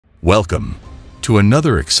Welcome to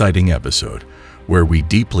another exciting episode where we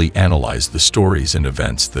deeply analyze the stories and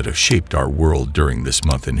events that have shaped our world during this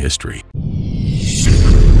month in history.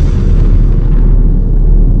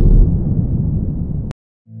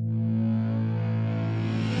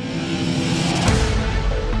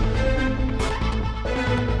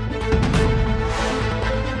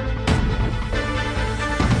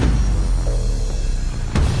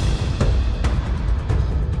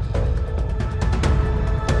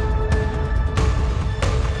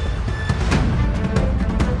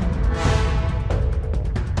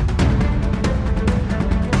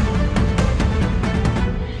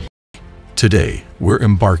 Today, we're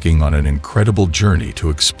embarking on an incredible journey to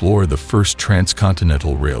explore the first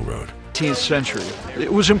Transcontinental Railroad. 18th century.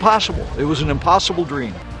 It was impossible. It was an impossible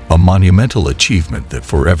dream. A monumental achievement that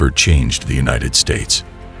forever changed the United States.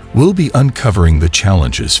 We'll be uncovering the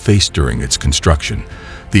challenges faced during its construction,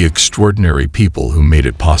 the extraordinary people who made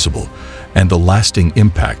it possible, and the lasting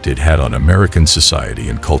impact it had on American society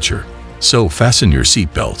and culture. So fasten your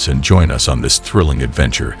seatbelts and join us on this thrilling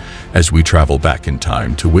adventure as we travel back in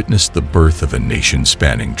time to witness the birth of a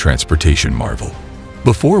nation-spanning transportation marvel.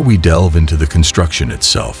 Before we delve into the construction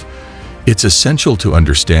itself, it's essential to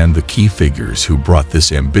understand the key figures who brought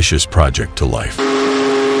this ambitious project to life.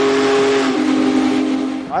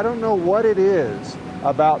 I don't know what it is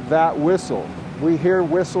about that whistle. We hear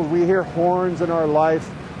whistles, we hear horns in our life,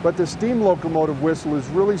 but the steam locomotive whistle is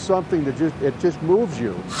really something that just moves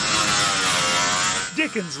you.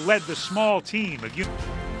 Dickens led the small team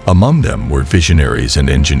of Among them were visionaries and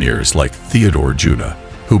engineers like Theodore Judah,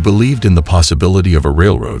 who believed in the possibility of a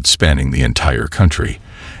railroad spanning the entire country,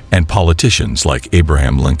 and politicians like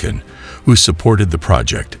Abraham Lincoln, who supported the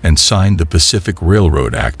project and signed the Pacific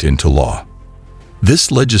Railroad Act into law.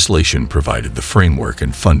 This legislation provided the framework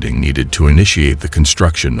and funding needed to initiate the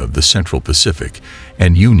construction of the Central Pacific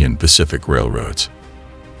and Union Pacific Railroads.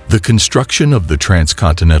 The construction of the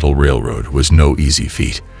Transcontinental Railroad was no easy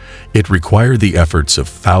feat. It required the efforts of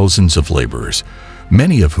thousands of laborers,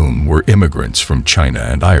 many of whom were immigrants from China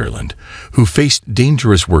and Ireland, who faced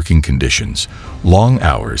dangerous working conditions, long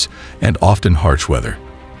hours, and often harsh weather.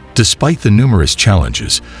 Despite the numerous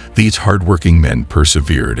challenges, these hardworking men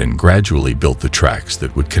persevered and gradually built the tracks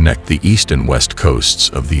that would connect the east and west coasts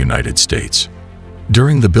of the United States.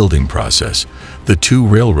 During the building process, the two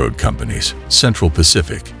railroad companies, Central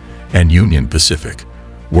Pacific and Union Pacific,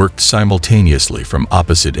 worked simultaneously from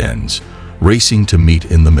opposite ends, racing to meet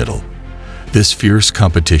in the middle. This fierce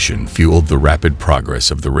competition fueled the rapid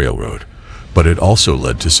progress of the railroad, but it also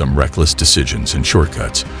led to some reckless decisions and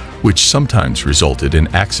shortcuts, which sometimes resulted in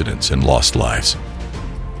accidents and lost lives.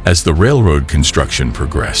 As the railroad construction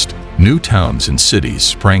progressed, new towns and cities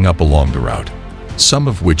sprang up along the route, some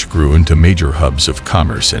of which grew into major hubs of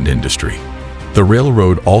commerce and industry. The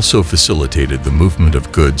railroad also facilitated the movement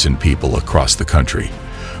of goods and people across the country,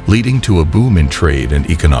 leading to a boom in trade and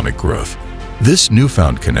economic growth. This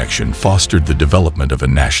newfound connection fostered the development of a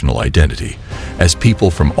national identity, as people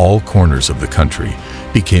from all corners of the country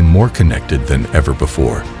became more connected than ever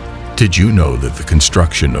before. Did you know that the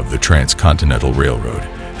construction of the Transcontinental Railroad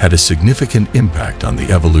had a significant impact on the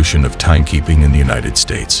evolution of timekeeping in the United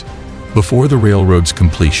States? Before the railroad's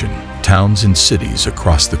completion, towns and cities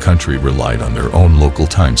across the country relied on their own local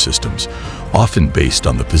time systems, often based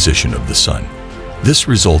on the position of the sun. This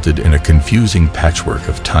resulted in a confusing patchwork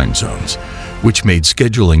of time zones, which made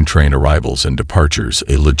scheduling train arrivals and departures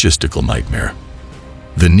a logistical nightmare.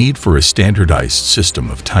 The need for a standardized system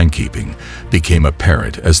of timekeeping became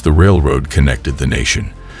apparent as the railroad connected the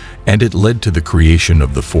nation, and it led to the creation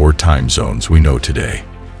of the four time zones we know today: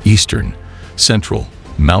 Eastern, Central,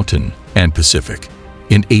 Mountain, and Pacific.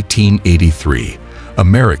 In 1883,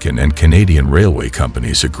 American and Canadian railway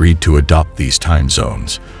companies agreed to adopt these time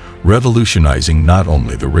zones, revolutionizing not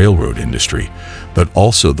only the railroad industry, but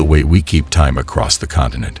also the way we keep time across the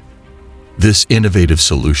continent. This innovative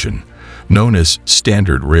solution, known as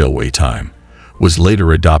Standard Railway Time, was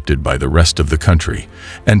later adopted by the rest of the country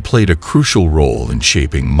and played a crucial role in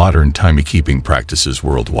shaping modern timekeeping practices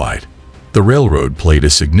worldwide. The railroad played a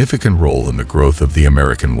significant role in the growth of the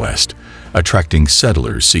American West, attracting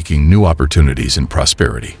settlers seeking new opportunities and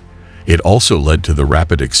prosperity. It also led to the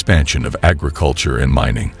rapid expansion of agriculture and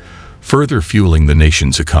mining, further fueling the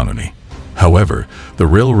nation's economy. However, the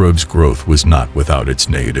railroad's growth was not without its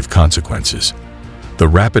negative consequences. The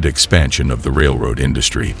rapid expansion of the railroad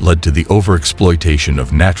industry led to the overexploitation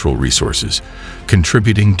of natural resources,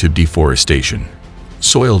 contributing to deforestation,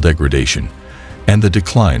 soil degradation, and the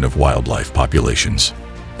decline of wildlife populations.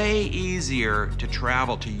 Way easier to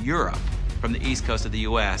travel to Europe from the east coast of the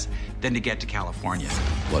U.S. than to get to California.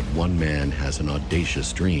 But one man has an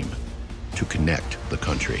audacious dream to connect the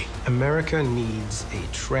country. America needs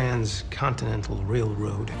a transcontinental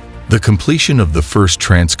railroad. The completion of the first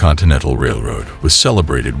Transcontinental Railroad was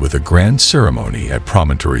celebrated with a grand ceremony at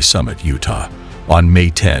Promontory Summit, Utah, on May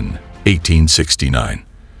 10, 1869.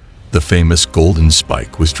 The famous Golden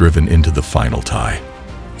Spike was driven into the final tie,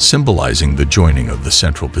 symbolizing the joining of the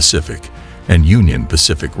Central Pacific and Union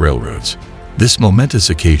Pacific Railroads. This momentous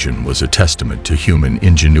occasion was a testament to human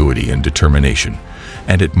ingenuity and determination,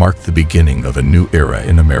 and it marked the beginning of a new era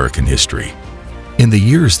in American history. In the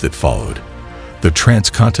years that followed, the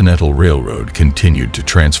Transcontinental Railroad continued to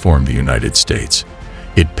transform the United States.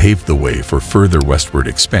 It paved the way for further westward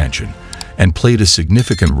expansion and played a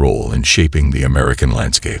significant role in shaping the American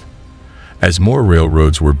landscape. As more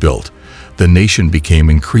railroads were built, the nation became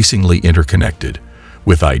increasingly interconnected,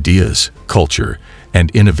 with ideas, culture, and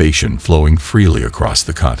innovation flowing freely across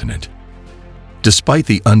the continent. Despite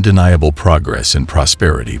the undeniable progress and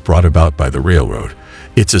prosperity brought about by the railroad,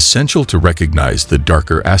 it's essential to recognize the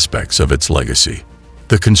darker aspects of its legacy.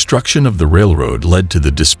 The construction of the railroad led to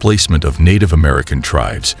the displacement of Native American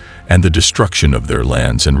tribes and the destruction of their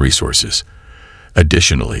lands and resources.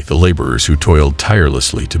 Additionally, the laborers who toiled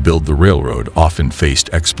tirelessly to build the railroad often faced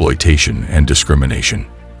exploitation and discrimination.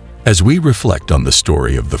 As we reflect on the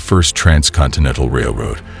story of the first Transcontinental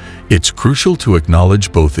Railroad, it's crucial to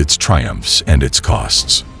acknowledge both its triumphs and its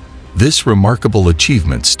costs. This remarkable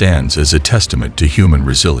achievement stands as a testament to human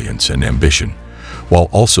resilience and ambition, while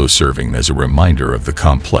also serving as a reminder of the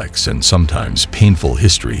complex and sometimes painful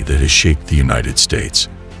history that has shaped the United States.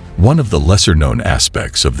 One of the lesser-known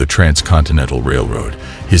aspects of the Transcontinental Railroad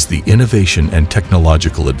is the innovation and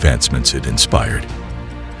technological advancements it inspired.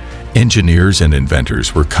 Engineers and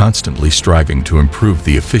inventors were constantly striving to improve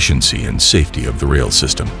the efficiency and safety of the rail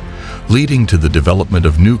system, leading to the development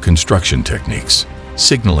of new construction techniques,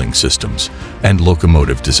 signaling systems, and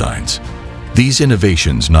locomotive designs. These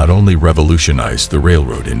innovations not only revolutionized the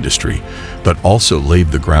railroad industry, but also laid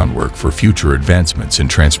the groundwork for future advancements in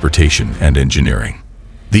transportation and engineering.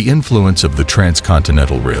 The influence of the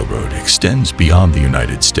Transcontinental Railroad extends beyond the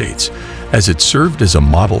United States, as it served as a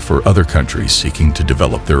model for other countries seeking to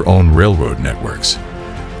develop their own railroad networks.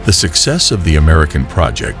 The success of the American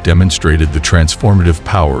project demonstrated the transformative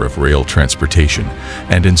power of rail transportation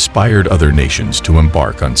and inspired other nations to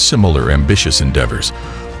embark on similar ambitious endeavors,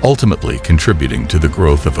 ultimately contributing to the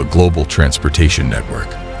growth of a global transportation network.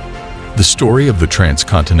 The story of the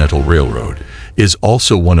Transcontinental Railroad is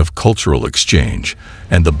also one of cultural exchange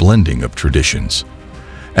and the blending of traditions.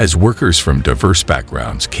 As workers from diverse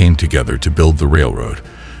backgrounds came together to build the railroad,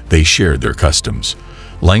 they shared their customs,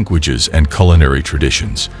 languages, and culinary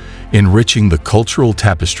traditions, enriching the cultural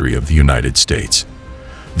tapestry of the United States.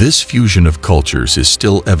 This fusion of cultures is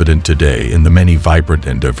still evident today in the many vibrant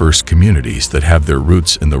and diverse communities that have their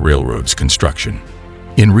roots in the railroad's construction.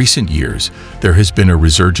 In recent years, there has been a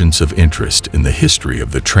resurgence of interest in the history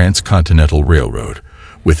of the Transcontinental Railroad,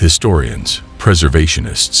 with historians,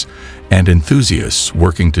 preservationists, and enthusiasts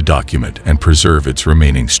working to document and preserve its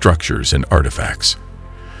remaining structures and artifacts.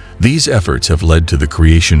 These efforts have led to the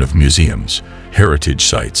creation of museums, heritage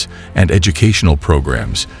sites, and educational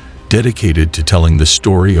programs dedicated to telling the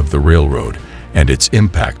story of the railroad and its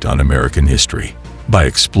impact on American history. By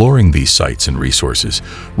exploring these sites and resources,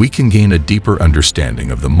 we can gain a deeper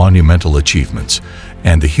understanding of the monumental achievements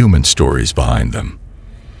and the human stories behind them.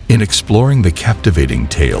 In exploring the captivating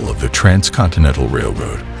tale of the Transcontinental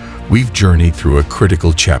Railroad, we've journeyed through a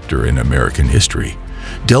critical chapter in American history,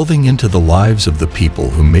 delving into the lives of the people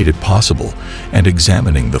who made it possible and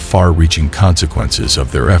examining the far-reaching consequences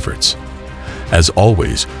of their efforts. As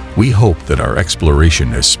always, we hope that our exploration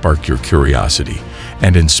has sparked your curiosity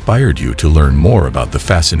and inspired you to learn more about the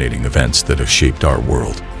fascinating events that have shaped our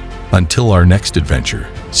world. Until our next adventure,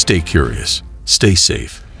 stay curious, stay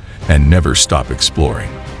safe, and never stop exploring.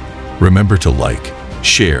 Remember to like,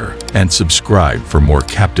 share, and subscribe for more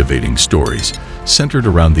captivating stories centered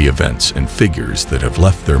around the events and figures that have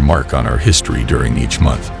left their mark on our history during each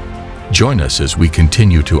month. Join us as we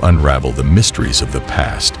continue to unravel the mysteries of the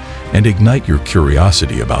past and ignite your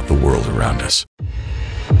curiosity about the world around us.